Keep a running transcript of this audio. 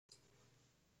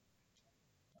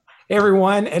Hey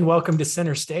everyone, and welcome to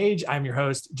Center Stage. I'm your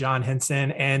host, John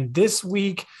Henson, and this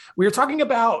week we are talking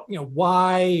about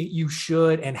why you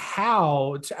should and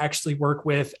how to actually work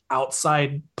with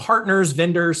outside partners,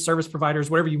 vendors, service providers,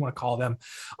 whatever you want to call them.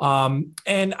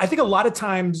 And I think a lot of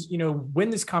times, when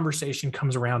this conversation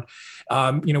comes around,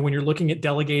 when you're looking at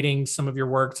delegating some of your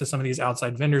work to some of these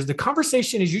outside vendors, the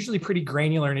conversation is usually pretty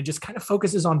granular, and it just kind of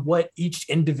focuses on what each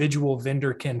individual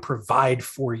vendor can provide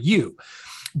for you.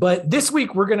 But this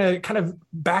week, we're going to kind of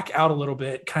back out a little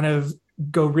bit, kind of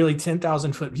go really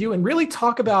 10,000 foot view and really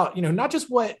talk about, not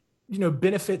just what,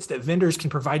 benefits that vendors can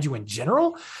provide you in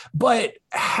general, but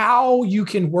how you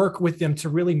can work with them to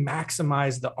really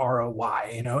maximize the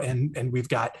ROI, and we've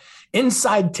got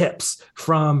inside tips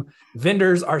from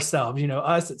vendors ourselves,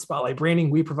 us at Spotlight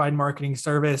Branding. We provide marketing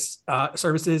services.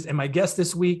 And my guest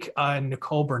this week,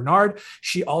 Nicole Bernard,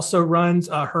 she also runs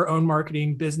her own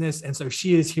marketing business. And so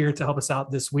she is here to help us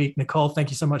out this week. Nicole, thank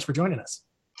you so much for joining us.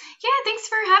 Yeah, thanks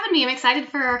for having me. I'm excited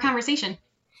for our conversation.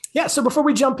 Yeah. So before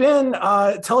we jump in,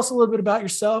 tell us a little bit about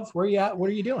yourself. Where are you at? What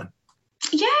are you doing?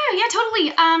 Yeah,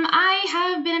 totally. I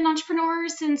have been an entrepreneur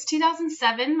since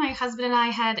 2007. My husband and I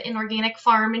had an organic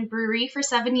farm and brewery for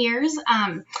 7 years,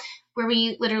 where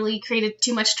we literally created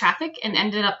too much traffic and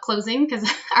ended up closing because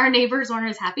our neighbors weren't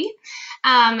as happy.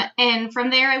 And from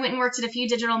there, I went and worked at a few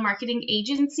digital marketing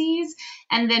agencies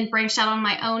and then branched out on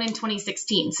my own in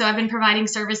 2016. So I've been providing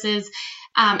services.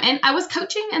 And I was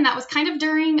coaching, and that was kind of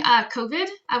during COVID.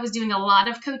 I was doing a lot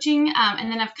of coaching,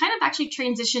 and then I've kind of actually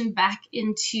transitioned back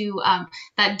into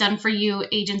that done-for-you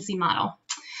agency model.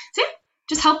 So yeah,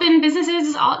 just helping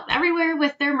businesses everywhere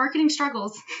with their marketing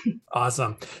struggles.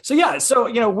 Awesome.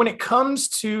 So when it comes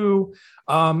to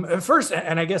first,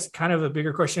 and I guess kind of a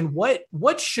bigger question,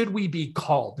 what should we be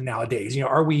called nowadays?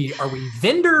 Are we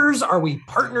vendors? Are we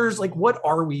partners? Like, what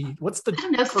are we? What's the I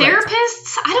don't know,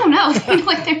 therapists? I don't know.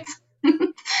 Like there's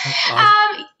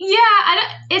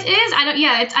it is.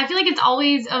 I feel like it's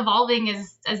always evolving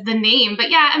as the name, but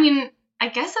yeah, I mean, I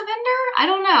guess a vendor, I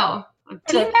don't know.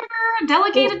 Team member,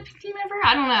 delegated team member,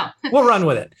 I don't know. We'll run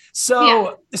with it.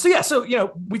 So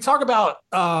we talk about,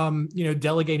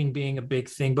 delegating being a big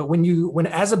thing, but when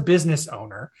as a business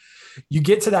owner, you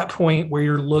get to that point where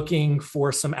you're looking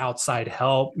for some outside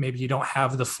help, maybe you don't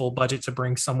have the full budget to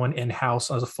bring someone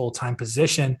in-house as a full-time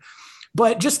position.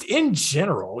 But just in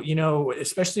general,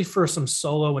 especially for some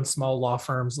solo and small law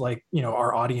firms like,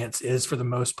 our audience is for the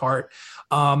most part,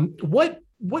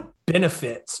 what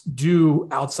benefits do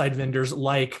outside vendors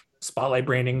like Spotlight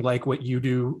Branding, like what you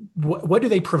do, what do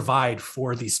they provide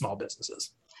for these small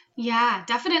businesses? Yeah,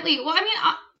 definitely. Well, I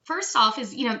mean, first off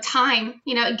is, time,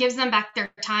 it gives them back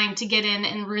their time to get in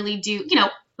and really do,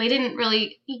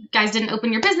 you guys didn't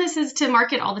open your businesses to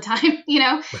market all the time,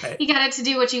 Right. You got it to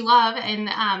do what you love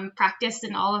and practice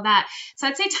and all of that. So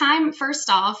I'd say time first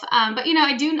off. But,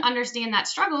 I do understand that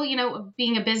struggle,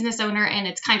 being a business owner, and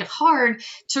it's kind of hard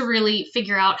to really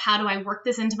figure out how do I work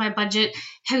this into my budget?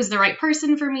 Who's the right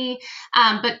person for me?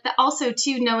 But also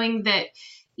too, knowing that,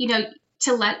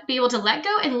 be able to let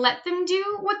go and let them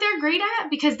do what they're great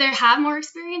at because they have more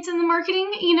experience in the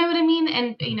marketing, you know what I mean?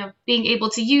 And, being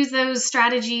able to use those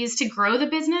strategies to grow the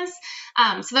business.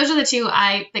 So those are the two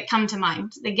that come to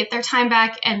mind. They get their time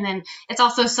back. And then it's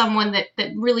also someone that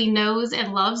really knows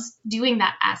and loves doing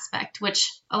that aspect,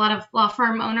 which a lot of law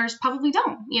firm owners probably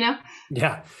don't,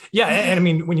 Yeah. Yeah. And I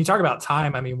mean, when you talk about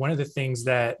time, I mean, one of the things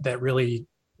that really,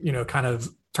 kind of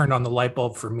turned on the light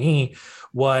bulb for me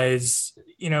was,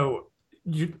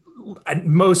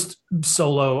 most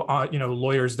solo,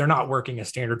 lawyers, they're not working a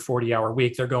standard 40-hour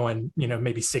week. They're going,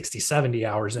 maybe 60, 70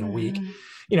 hours in a week,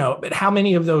 but how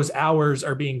many of those hours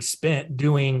are being spent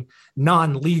doing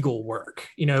non-legal work?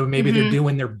 Maybe they're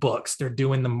doing their books, they're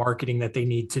doing the marketing that they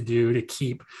need to do to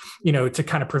keep, to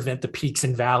kind of prevent the peaks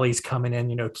and valleys coming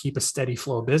in, keep a steady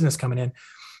flow of business coming in.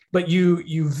 But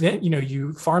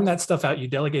you farm that stuff out, you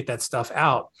delegate that stuff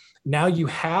out. Now you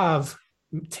have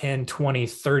 10, 20,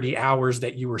 30 hours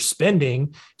that you were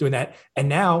spending doing that. And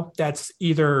now that's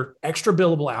either extra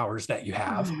billable hours that you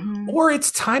have, or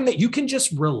it's time that you can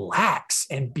just relax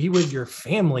and be with your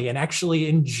family and actually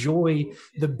enjoy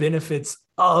the benefits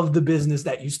of the business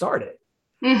that you started.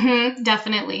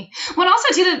 Definitely. Well, and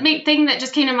also too, the main thing that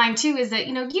just came to mind too is that,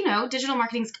 digital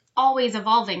marketing is always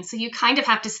evolving. So you kind of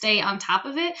have to stay on top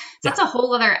of it. So that's a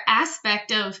whole other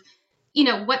aspect of,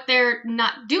 what they're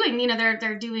not doing,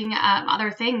 they're doing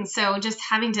other things. So just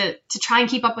having to try and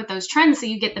keep up with those trends so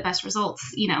you get the best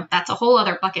results, that's a whole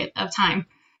other bucket of time.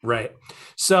 Right.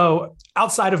 So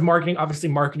outside of marketing, obviously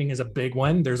marketing is a big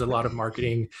one. There's a lot of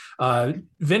marketing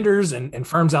vendors and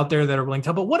firms out there that are willing to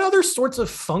help. But what other sorts of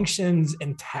functions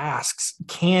and tasks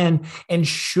can and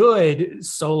should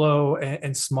solo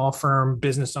and small firm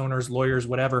business owners, lawyers,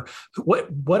 whatever,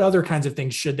 what other kinds of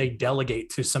things should they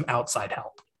delegate to some outside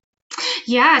help?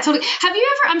 Yeah, totally. Have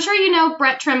you ever, I'm sure you know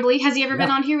Brett Tremblay. Has he ever been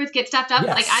Yeah. on here with Get Stepped Up?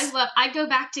 Like Yes. I go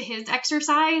back to his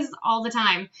exercise all the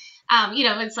time.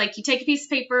 It's like you take a piece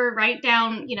of paper, write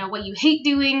down, what you hate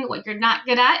doing, what you're not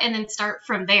good at, and then start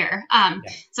from there. Yeah.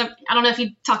 So I don't know if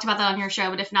you talked about that on your show,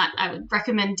 but if not, I would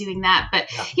recommend doing that.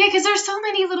 But Yeah. yeah, because there's so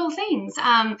many little things,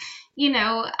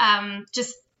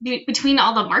 just between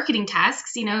all the marketing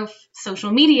tasks,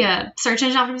 social media, search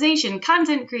engine optimization,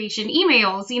 content creation,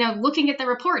 emails, looking at the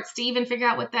reports to even figure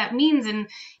out what that means and,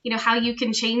 how you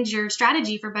can change your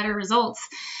strategy for better results.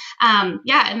 And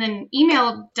then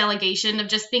email delegation of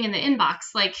just being in the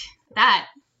inbox like that.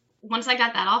 Once I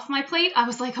got that off my plate, I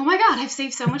was like, oh my God, I've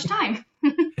saved so much time.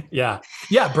 Yeah.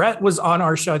 Yeah. Brett was on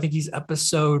our show. I think he's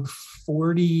episode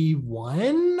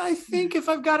 41, I think, if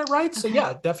I've got it right. So Okay.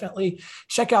 yeah, definitely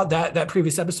check out that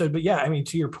previous episode. But yeah, I mean,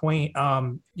 to your point,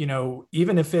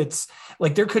 even if it's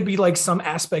like, there could be like some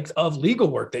aspects of legal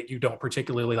work that you don't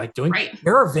particularly like doing. Right.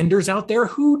 There are vendors out there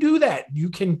who do that. You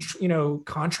can,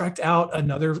 contract out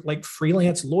another like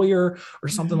freelance lawyer or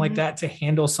something like that to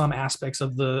handle some aspects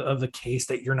of the case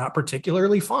that you're not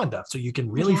particularly fond of. So you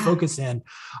can really focus in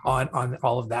on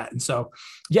all of that. And so,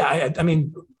 yeah, I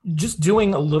mean, just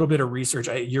doing a little bit of research,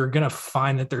 you're going to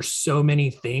find that there's so many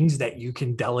things that you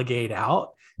can delegate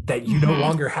out that you no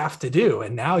longer have to do.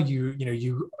 And now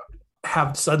you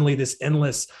have suddenly this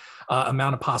endless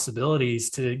amount of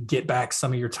possibilities to get back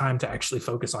some of your time to actually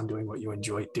focus on doing what you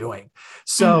enjoy doing.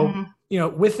 So,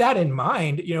 with that in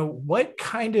mind, what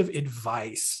kind of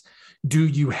advice do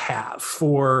you have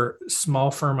for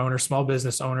small firm owners, small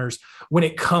business owners, when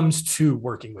it comes to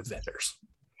working with vendors?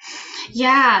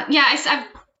 Yeah. I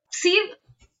see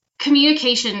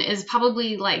communication is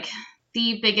probably like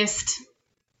the biggest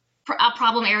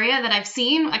problem area that I've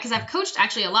seen, because I've coached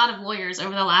actually a lot of lawyers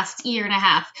over the last year and a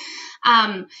half.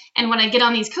 And when I get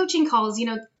on these coaching calls,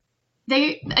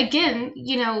 they're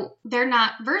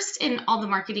not versed in all the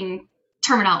marketing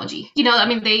terminology.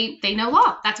 They know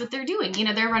law. That's what they're doing.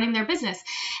 They're running their business.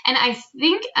 And I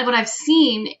think what I've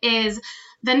seen is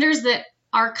vendors that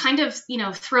are kind of,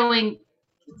 throwing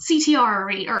CTR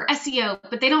rate or SEO,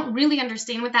 but they don't really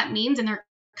understand what that means. And they're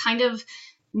kind of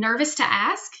nervous to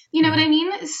ask, what I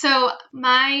mean? So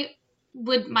my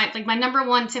number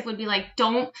one tip would be like,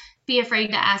 don't be afraid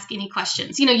to ask any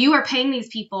questions. You are paying these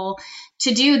people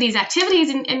to do these activities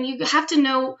and you have to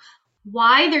know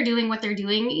why they're doing what they're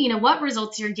doing, what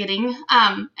results you're getting.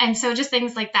 And so just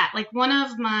things like that. Like one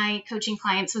of my coaching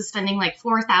clients was spending like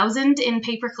 $4,000 in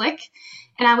pay-per-click.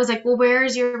 And I was like, well,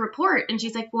 where's your report? And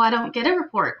she's like, well, I don't get a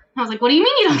report. I was like, what do you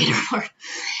mean you don't get a report?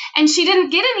 And she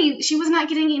was not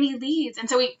getting any leads. And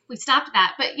so we stopped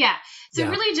that. But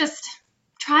really just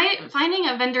try finding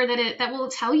a vendor that will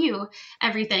tell you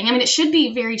everything. I mean, it should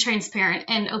be very transparent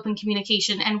and open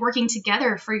communication and working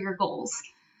together for your goals.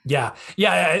 Yeah.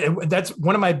 That's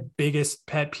one of my biggest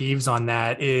pet peeves on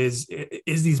that is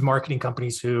these marketing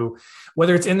companies who,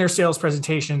 whether it's in their sales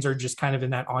presentations or just kind of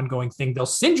in that ongoing thing, they'll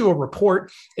send you a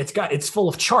report. It's full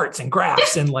of charts and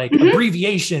graphs and like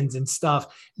abbreviations and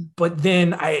stuff. But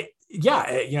then I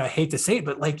hate to say it,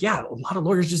 but a lot of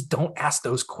lawyers just don't ask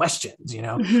those questions,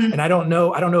 and I don't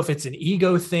know if it's an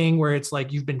ego thing where it's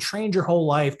like, you've been trained your whole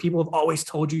life. People have always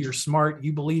told you you're smart.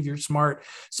 You believe you're smart.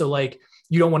 So like,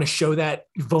 you don't want to show that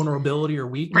vulnerability or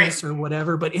weakness or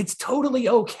whatever, but it's totally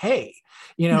okay.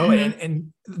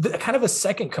 And the kind of a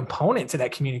second component to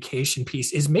that communication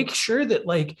piece is make sure that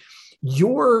like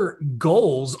your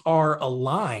goals are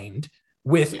aligned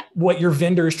with what your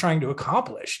vendor is trying to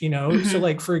accomplish, So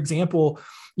like, for example,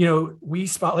 we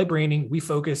Spotlight Branding, we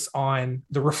focus on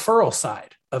the referral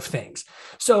side of things.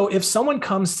 So if someone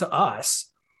comes to us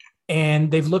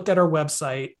and they've looked at our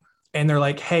website and they're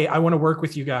like, hey, I want to work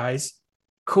with you guys.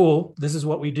 Cool. This is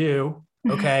what we do.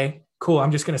 Okay, cool.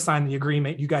 I'm just going to sign the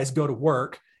agreement. You guys go to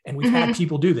work. And we've had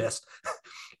people do this.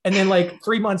 And then like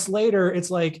 3 months later, it's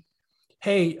like,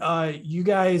 hey, you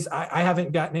guys, I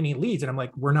haven't gotten any leads. And I'm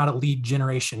like, we're not a lead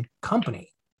generation company.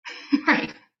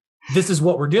 Right. This is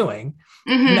what we're doing.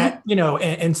 And that,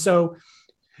 and so,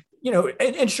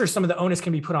 and sure, some of the onus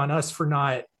can be put on us for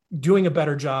not doing a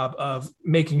better job of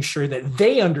making sure that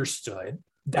they understood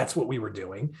that's what we were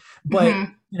doing. But,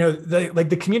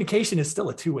 the communication is still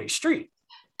a two-way street.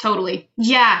 Totally.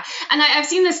 Yeah. And I've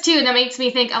seen this too. And that makes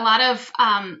me think a lot of,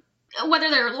 whether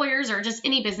they're lawyers or just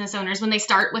any business owners, when they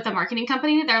start with a marketing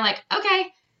company, they're like, okay,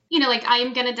 like I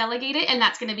am going to delegate it and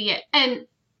that's going to be it. And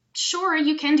sure,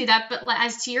 you can do that. But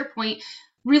as to your point,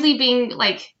 really being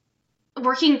like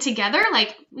working together,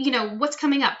 like, what's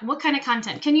coming up? What kind of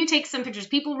content? Can you take some pictures?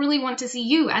 People really want to see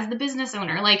you as the business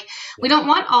owner. Like, we don't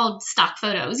want all stock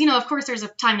photos. Of course, there's a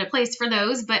time and a place for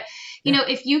those. But,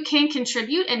 if you can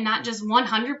contribute and not just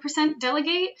 100%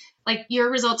 delegate, like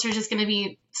your results are just going to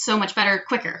be so much better,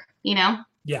 quicker, Yeah.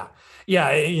 Yeah.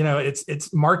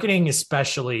 It's marketing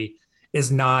especially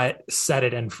is not set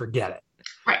it and forget it.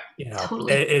 Right.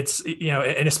 Totally. It's,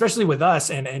 and especially with us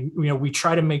and, we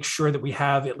try to make sure that we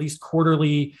have at least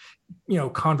quarterly,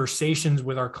 conversations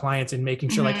with our clients and making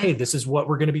sure like, hey, this is what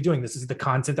we're going to be doing. This is the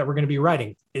content that we're going to be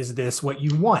writing. Is this what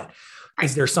you want? Right.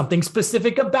 Is there something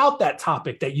specific about that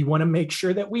topic that you want to make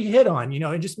sure that we hit on,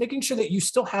 and just making sure that you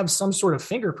still have some sort of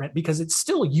fingerprint because it's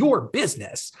still your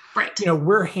business. Right.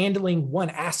 We're handling one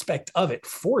aspect of it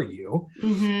for you,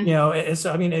 and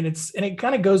so, and it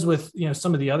kind of goes with,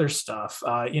 some of the other stuff,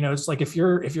 it's like, if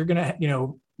you're going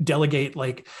to, delegate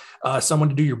like someone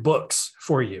to do your books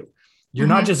for you, you're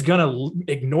not just going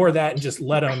to ignore that and just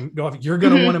let them go off. You're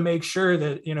going to want to make sure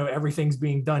that, everything's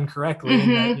being done correctly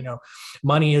and that,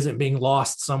 money isn't being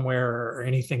lost somewhere or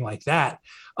anything like that.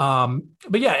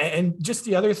 But yeah, and just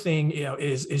the other thing,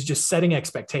 is just setting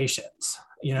expectations,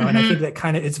 and I think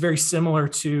that it's very similar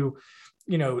to,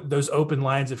 those open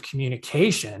lines of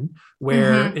communication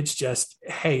where it's just,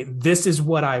 hey, this is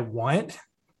what I want.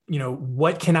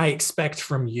 What can I expect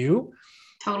from you?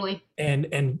 Totally.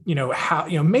 And how,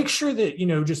 make sure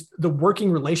that, just the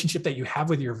working relationship that you have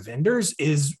with your vendors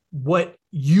is what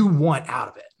you want out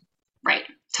of it. Right.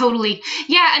 Totally.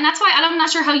 Yeah. And that's why I'm not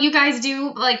sure how you guys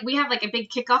do. Like, we have like a big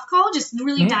kickoff call, just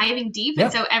really diving deep.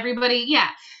 And so everybody,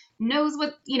 knows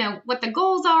what, what the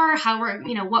goals are, how we're,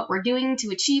 what we're doing to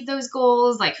achieve those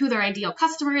goals, like who their ideal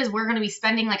customer is. We're going to be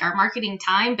spending like our marketing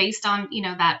time based on,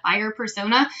 that buyer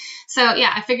persona. So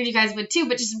yeah, I figured you guys would too,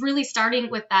 but just really starting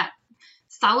with that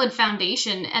solid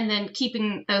foundation and then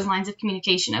keeping those lines of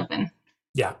communication open.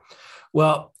 Yeah.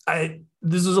 Well,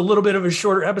 this is a little bit of a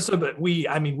shorter episode, but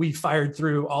we fired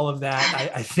through all of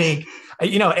that. I think,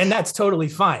 and that's totally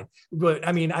fine. But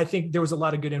I think there was a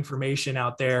lot of good information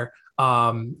out there.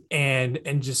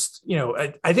 And just,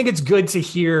 I think it's good to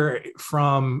hear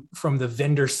from the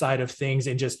vendor side of things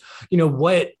and just,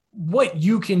 what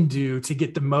you can do to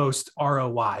get the most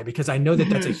ROI, because I know that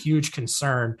that's a huge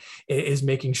concern, is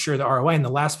making sure the ROI. And the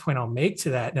last point I'll make to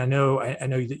that, and I know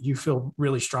that you feel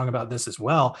really strong about this as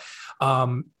well.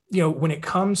 When it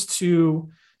comes to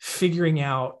figuring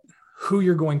out who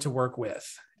you're going to work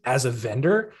with as a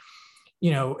vendor,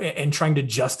 and trying to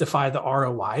justify the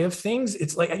ROI of things,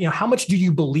 it's like, how much do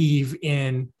you believe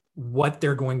in what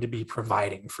they're going to be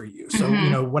providing for you?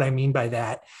 So, what I mean by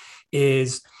that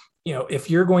is, if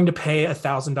you're going to pay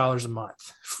 $1,000 a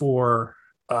month for,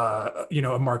 a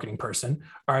marketing person,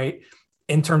 all right,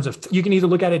 in terms of, you can either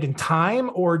look at it in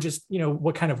time or just,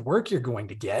 what kind of work you're going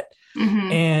to get.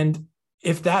 And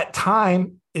if that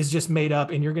time is just made up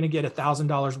and you're going to get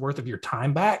 $1,000 worth of your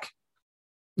time back,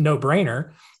 no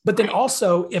brainer. But then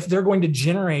also, if they're going to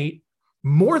generate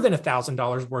more than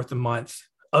 $1,000 worth a month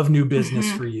of new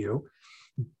business for you,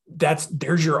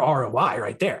 there's your ROI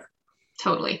right there.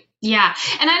 Totally. Yeah.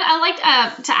 And I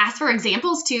like to ask for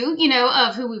examples too,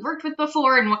 of who we worked with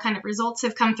before and what kind of results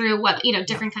have come through, what,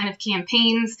 different kind of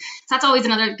campaigns. So that's always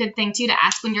another good thing too, to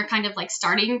ask when you're kind of like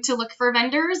starting to look for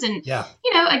vendors. And,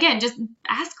 again, just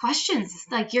ask questions.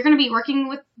 Like, you're going to be working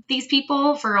with these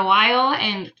people for a while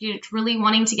and you're really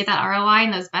wanting to get that ROI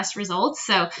and those best results.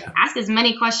 So ask as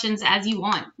many questions as you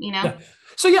want, Yeah.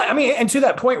 So yeah, and to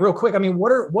that point real quick,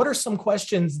 what are some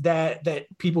questions that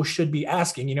people should be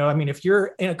asking? If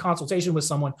you're in a consultation with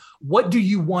someone, what do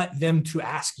you want them to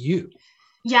ask you?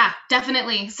 Yeah,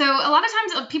 definitely. So a lot of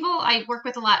times people I work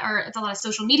with it's a lot of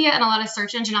social media and a lot of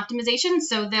search engine optimization.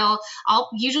 So I'll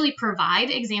usually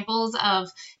provide examples of,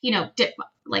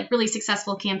 like really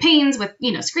successful campaigns with,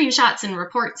 screenshots and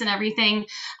reports and everything.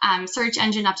 Search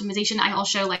engine optimization, I'll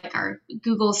show like our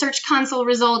Google Search Console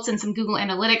results and some Google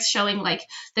Analytics showing like,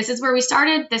 this is where we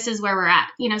started, this is where we're at,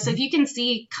 so if you can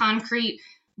see concrete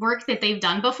work that they've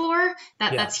done before,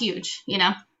 that's huge,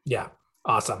 Yeah.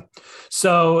 Awesome.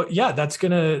 So yeah, that's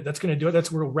gonna do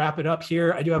it. We'll wrap it up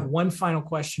here. I do have one final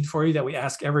question for you that we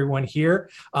ask everyone here.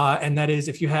 And that is,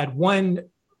 if you had one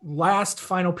last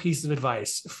final piece of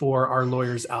advice for our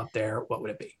lawyers out there, what would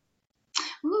it be?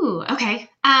 Ooh, okay.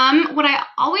 What I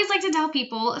always like to tell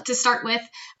people to start with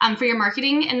for your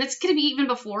marketing, and this could be even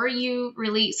before you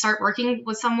really start working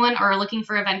with someone or looking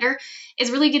for a vendor, is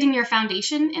really getting your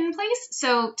foundation in place.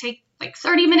 So take like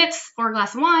 30 minutes or a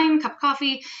glass of wine, cup of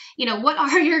coffee. What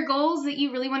are your goals that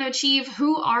you really want to achieve?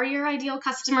 Who are your ideal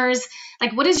customers?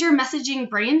 Like, what is your messaging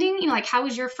branding? Like, how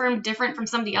is your firm different from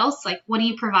somebody else? Like, what do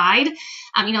you provide?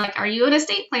 Like, are you an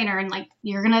estate planner and like,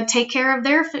 you're going to take care of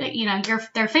their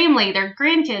family, their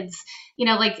grandkids,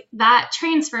 like that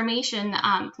transformation,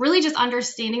 really just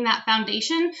understanding that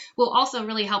foundation will also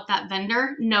really help that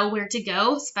vendor know where to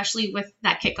go, especially with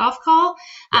that kickoff call.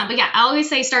 But yeah, I always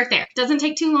say start there. It doesn't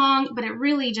take too long, but it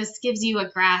really just gives you a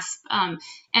grasp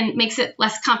and makes it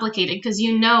less complicated because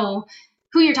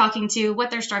who you're talking to, what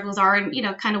their struggles are, and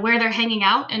kind of where they're hanging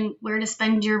out and where to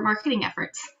spend your marketing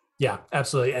efforts. Yeah,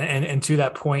 absolutely. And to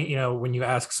that point, when you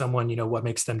ask someone, what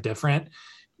makes them different,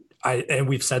 and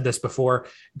we've said this before,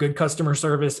 good customer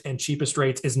service and cheapest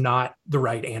rates is not the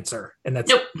right answer. And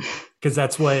that's because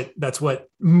that's what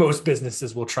most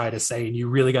businesses will try to say. And you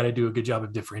really got to do a good job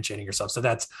of differentiating yourself. So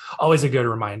that's always a good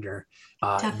reminder.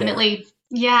 Definitely. There.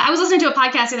 Yeah. I was listening to a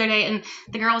podcast the other day and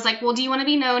the girl was like, well, do you want to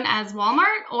be known as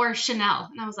Walmart or Chanel?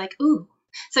 And I was like, ooh.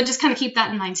 So just kind of keep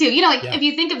that in mind too. If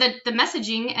you think of the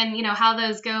messaging and, how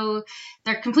those go,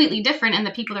 they're completely different and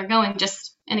the people they're going,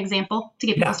 just an example to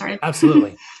get people started.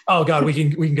 Absolutely. Oh God, we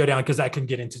can go down because that can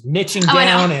get into niching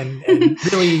down and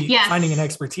really finding an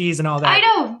expertise and all that. I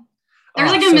know.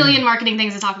 There's a million marketing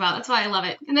things to talk about. That's why I love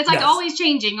it. And it's always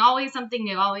changing, always something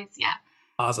new, always. Yeah.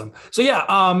 Awesome. So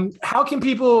how can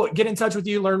people get in touch with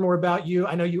you, learn more about you?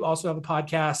 I know you also have a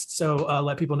podcast, so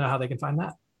let people know how they can find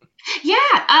that. Yeah,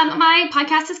 my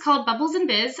podcast is called Bubbles and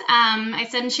Biz. I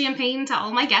send champagne to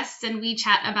all my guests and we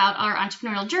chat about our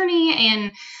entrepreneurial journey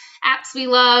and apps we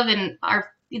love and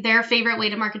their favorite way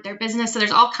to market their business. So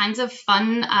there's all kinds of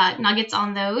fun nuggets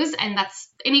on those, and that's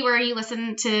anywhere you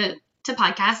listen to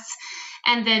podcasts.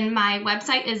 And then my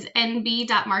website is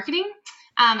nb.marketing.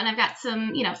 And I've got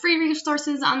some, free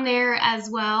resources on there as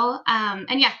well.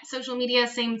 And social media,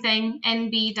 same thing,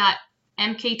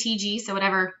 nb.mktg. So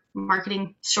whatever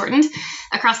marketing shortened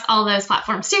across all those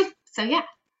platforms too. So yeah.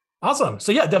 Awesome.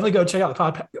 So definitely go check out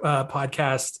the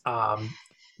podcast.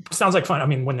 Sounds like fun. I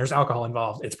mean, when there's alcohol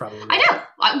involved, it's probably. I know.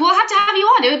 We'll have to have you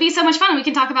on. It would be so much fun. We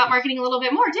can talk about marketing a little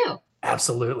bit more too.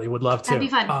 Absolutely. Would love to. That'd be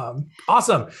fun.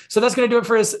 Awesome. So that's going to do it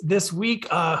for us this week.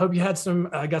 Hope you had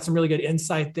got some really good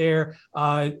insight there.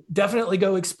 Definitely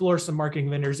go explore some marketing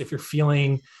vendors if you're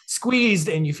feeling squeezed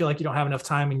and you feel like you don't have enough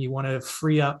time and you want to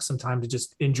free up some time to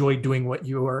just enjoy doing what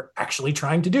you are actually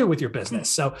trying to do with your business.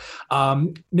 So,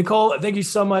 Nicole, thank you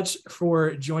so much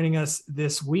for joining us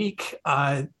this week.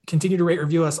 Continue to rate,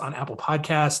 review us on Apple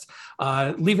Podcast,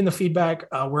 leaving the feedback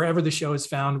wherever the show is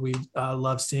found. We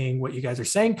love seeing what you guys are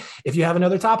saying. If you have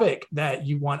another topic that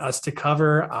you want us to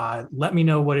cover, let me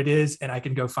know what it is and I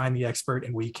can go find the expert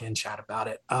and we can chat about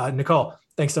it. Nicole,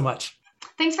 thanks so much.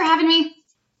 Thanks for having me.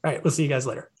 All right. We'll see you guys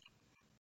later.